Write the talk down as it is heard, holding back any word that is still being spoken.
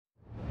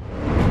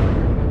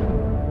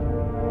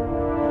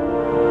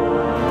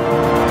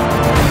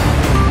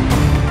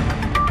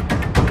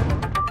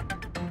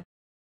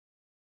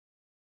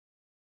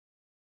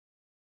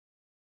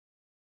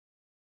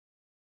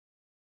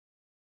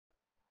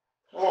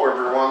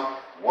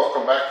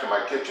back to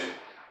my kitchen.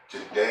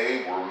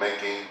 Today we're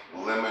making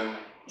lemon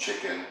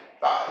chicken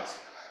thighs.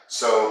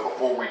 So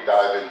before we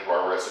dive into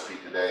our recipe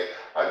today,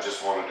 I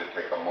just wanted to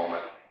take a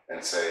moment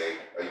and say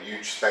a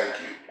huge thank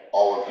you to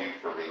all of you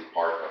for being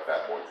part of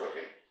Fat Boy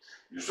Cooking.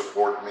 Your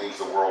support means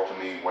the world to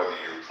me, whether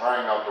you're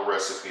trying out the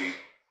recipe,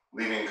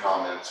 leaving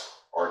comments,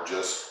 or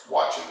just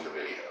watching the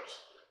videos.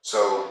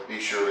 So be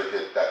sure to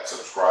hit that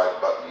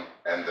subscribe button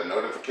and the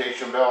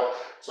notification bell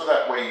so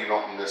that way you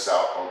don't miss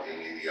out on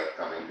any of the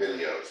upcoming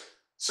videos.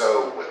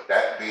 So with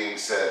that being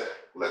said,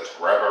 let's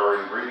grab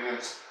our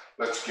ingredients,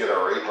 let's get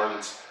our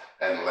aprons,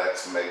 and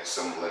let's make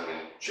some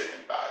lemon chicken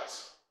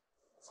thighs.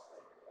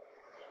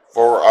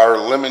 For our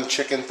lemon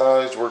chicken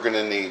thighs, we're going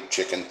to need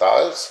chicken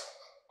thighs,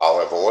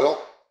 olive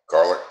oil,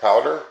 garlic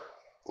powder,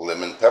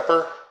 lemon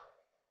pepper,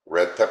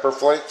 red pepper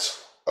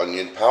flakes,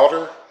 onion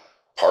powder,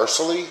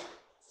 parsley,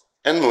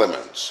 and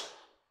lemons.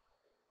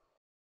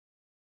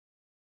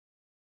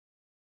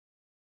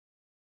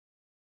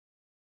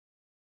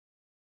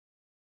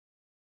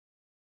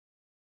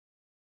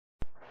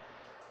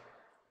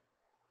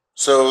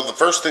 So the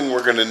first thing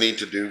we're going to need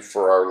to do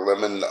for our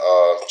lemon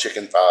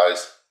chicken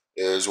thighs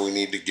is we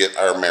need to get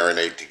our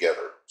marinade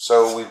together.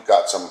 So we've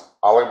got some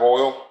olive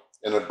oil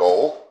in a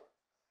bowl,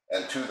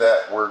 and to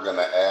that we're going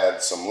to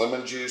add some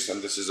lemon juice,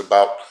 and this is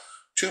about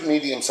 2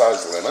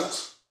 medium-sized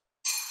lemons.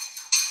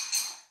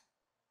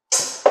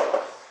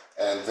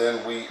 And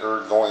then we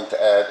are going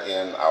to add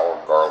in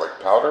our garlic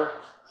powder,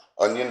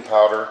 onion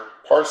powder,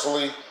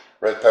 parsley,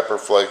 red pepper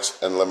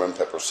flakes, and lemon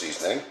pepper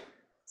seasoning.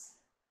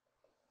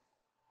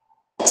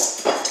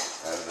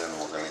 And then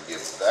we're going to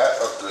give that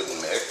a good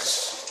mix.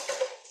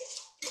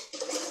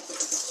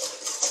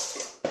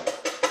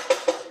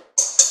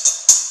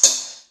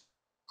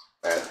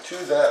 And to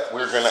that,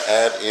 we're going to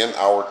add in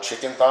our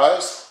chicken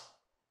thighs.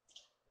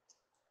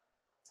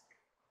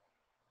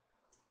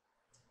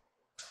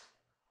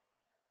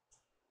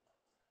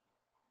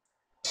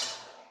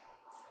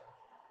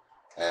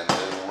 And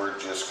then we're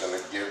just going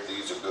to give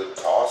these a good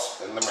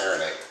toss in the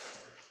marinade.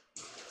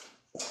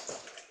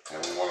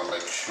 And we want to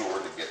make sure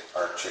to get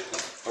our chicken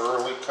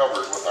thoroughly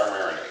covered with our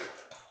marinade.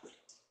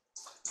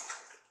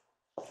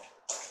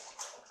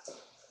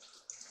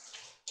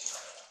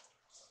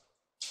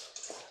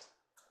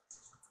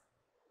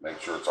 Make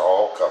sure it's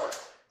all covered.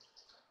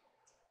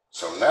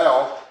 So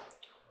now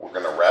we're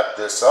going to wrap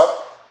this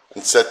up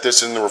and set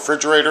this in the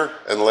refrigerator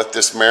and let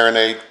this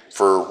marinate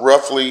for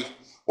roughly,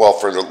 well,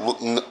 we're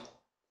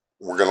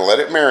going to let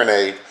it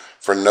marinate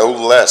for no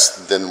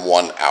less than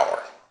 1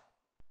 hour.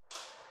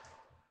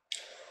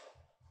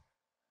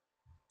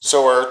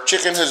 So our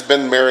chicken has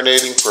been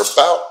marinating for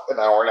about an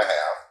hour and a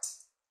half.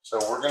 So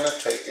we're going to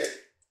take it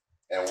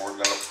and we're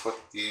going to put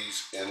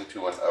these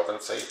into an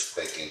oven-safe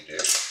baking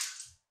dish.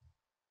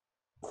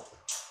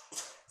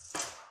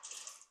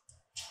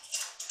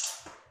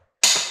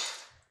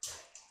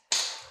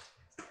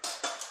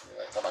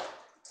 Come on.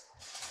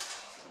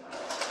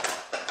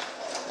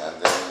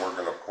 And then we're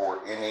going to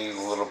pour any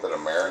little bit of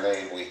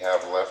marinade we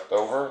have left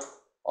over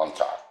on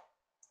top.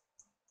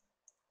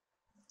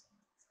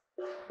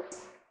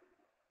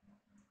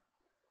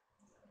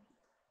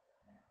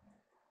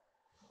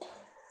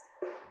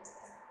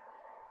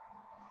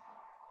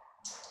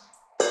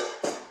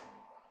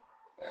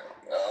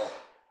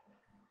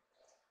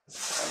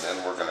 And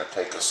then we're going to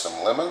take us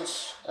some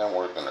lemons and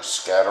we're going to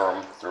scatter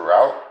them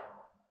throughout.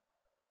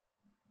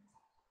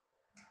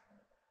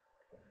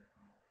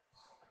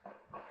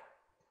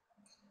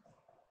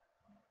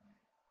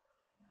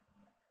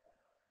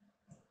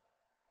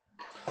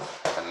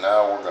 And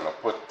now we're going to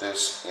put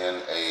this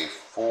in a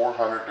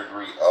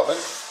 400-degree oven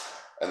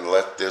and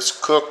let this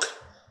cook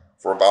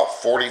for about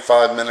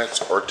 45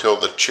 minutes or till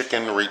the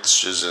chicken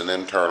reaches an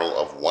internal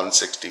of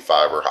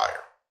 165 or higher.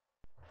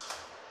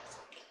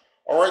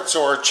 Alright,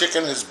 so our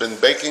chicken has been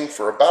baking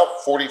for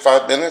about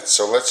 45 minutes,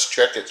 so let's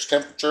check its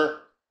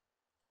temperature.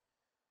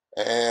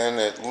 And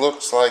it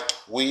looks like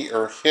we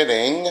are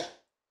hitting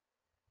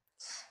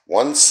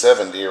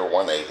 170 or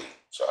 180,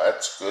 so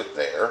that's good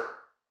there.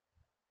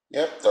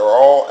 Yep, they're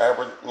all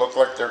look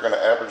like they're going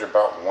to average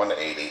about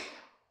 180.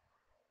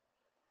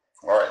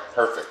 Alright,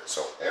 perfect.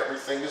 So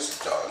everything is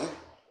done.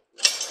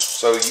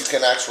 So you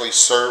can actually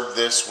serve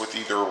this with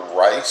either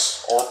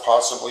rice or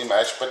possibly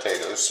mashed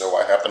potatoes. So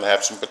I happen to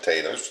have some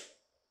potatoes.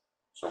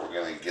 So we're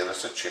going to get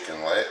us a chicken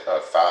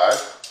thigh.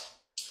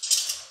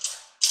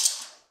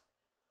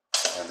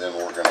 And then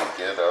we're going to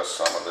get us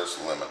some of this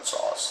lemon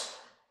sauce.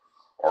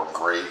 Or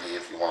gravy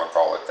if you want to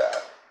call it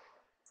that.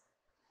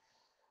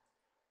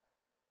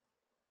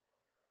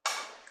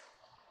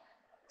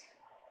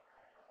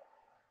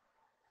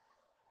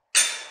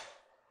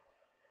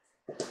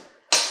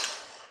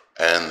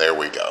 And there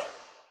we go.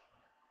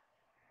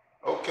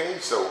 Okay,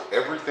 so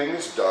everything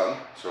is done.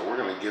 So we're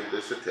going to give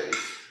this a taste.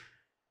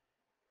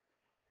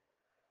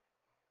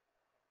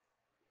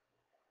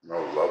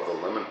 Oh, love the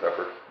lemon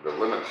pepper, the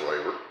lemon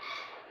flavor.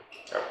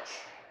 Ouch.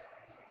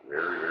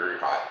 Very, very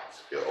hot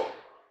still.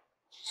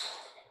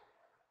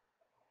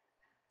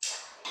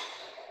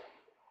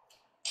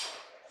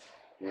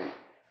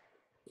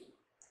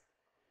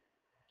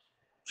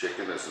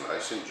 is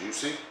nice and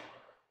juicy.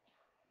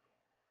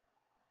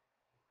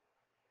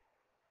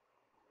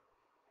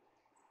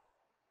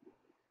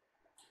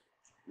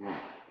 Mm.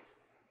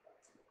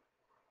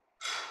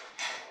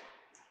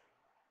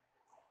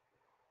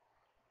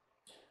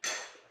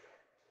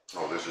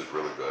 Oh, this is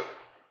really good.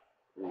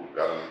 Ooh,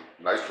 got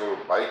a nice little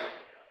bite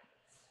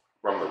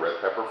from the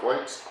red pepper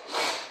flakes.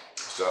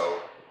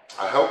 So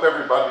I hope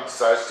everybody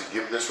decides to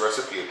give this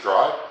recipe a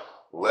try.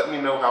 Let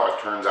me know how it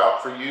turns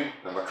out for you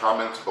in the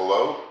comments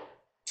below.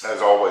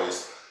 As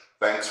always,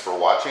 thanks for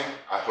watching.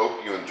 I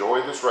hope you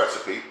enjoy this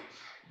recipe.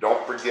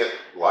 Don't forget,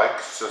 like,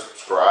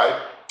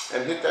 subscribe,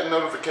 and hit that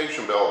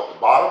notification bell at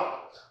the bottom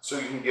so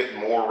you can get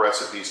more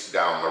recipes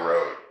down the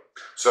road.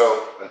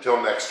 So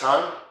until next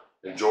time,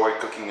 enjoy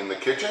cooking in the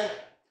kitchen,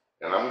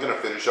 and I'm gonna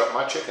finish up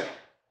my chicken.